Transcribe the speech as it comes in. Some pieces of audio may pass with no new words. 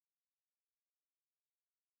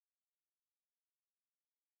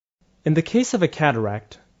In the case of a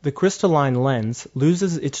cataract, the crystalline lens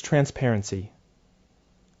loses its transparency.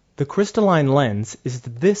 The crystalline lens is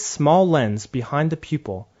this small lens behind the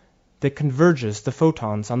pupil that converges the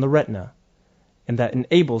photons on the retina, and that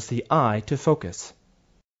enables the eye to focus.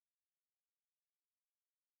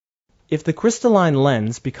 If the crystalline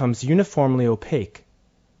lens becomes uniformly opaque,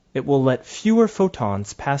 it will let fewer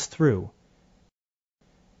photons pass through,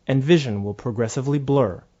 and vision will progressively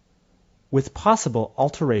blur, with possible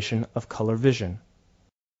alteration of color vision.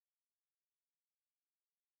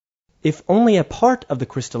 If only a part of the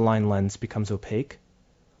crystalline lens becomes opaque,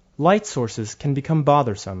 light sources can become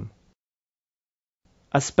bothersome,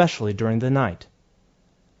 especially during the night,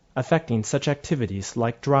 affecting such activities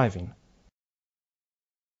like driving.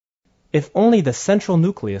 If only the central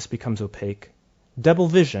nucleus becomes opaque, double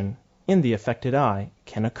vision in the affected eye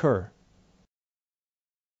can occur.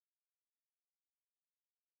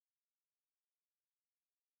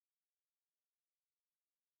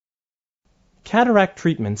 Cataract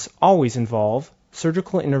treatments always involve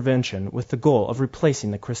surgical intervention with the goal of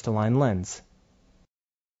replacing the crystalline lens.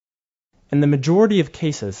 In the majority of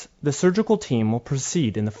cases, the surgical team will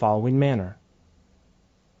proceed in the following manner.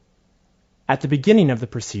 At the beginning of the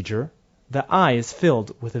procedure, the eye is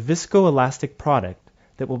filled with a viscoelastic product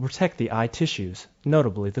that will protect the eye tissues,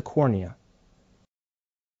 notably the cornea.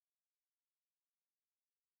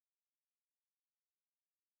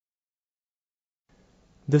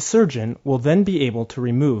 The surgeon will then be able to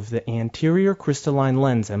remove the anterior crystalline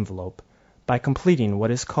lens envelope by completing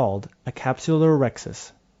what is called a capsular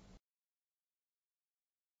rhexis.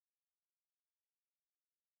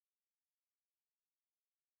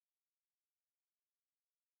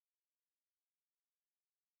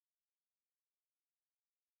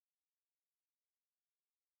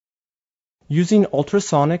 Using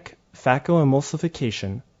ultrasonic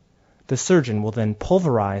phacoemulsification, the surgeon will then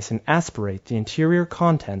pulverize and aspirate the interior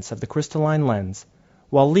contents of the crystalline lens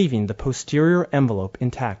while leaving the posterior envelope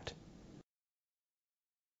intact.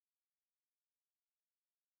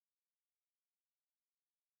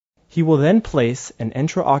 He will then place an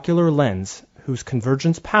intraocular lens whose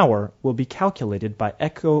convergence power will be calculated by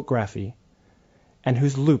echography and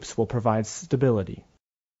whose loops will provide stability.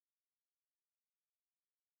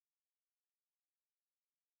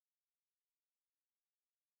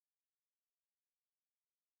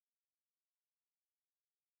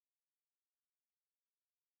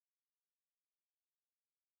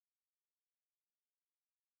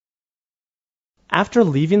 After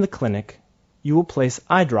leaving the clinic, you will place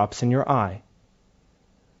eye drops in your eye.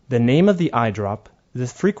 The name of the eye drop, the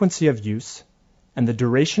frequency of use, and the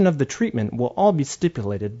duration of the treatment will all be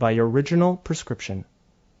stipulated by your original prescription.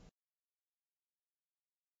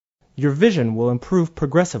 Your vision will improve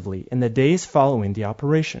progressively in the days following the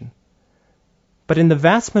operation. But in the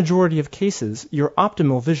vast majority of cases, your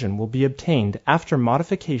optimal vision will be obtained after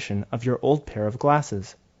modification of your old pair of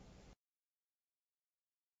glasses.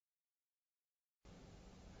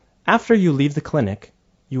 After you leave the clinic,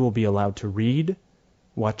 you will be allowed to read,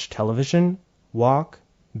 watch television, walk,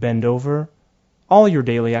 bend over, all your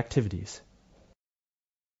daily activities.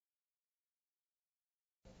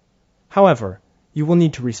 However, you will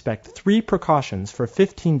need to respect 3 precautions for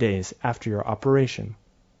 15 days after your operation.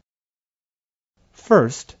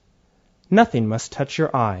 First, nothing must touch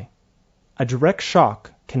your eye. A direct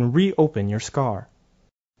shock can reopen your scar.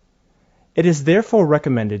 It is therefore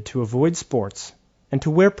recommended to avoid sports and to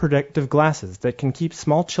wear protective glasses that can keep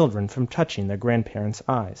small children from touching their grandparents'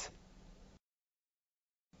 eyes.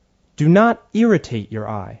 Do not irritate your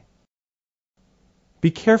eye. Be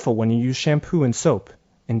careful when you use shampoo and soap,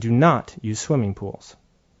 and do not use swimming pools.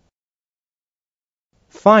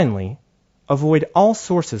 Finally, avoid all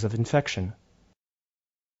sources of infection.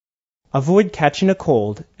 Avoid catching a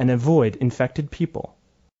cold and avoid infected people.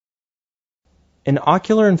 An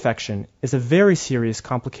ocular infection is a very serious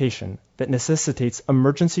complication that necessitates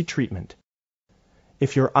emergency treatment.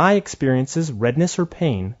 If your eye experiences redness or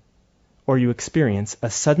pain, or you experience a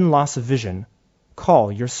sudden loss of vision,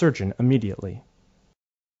 call your surgeon immediately.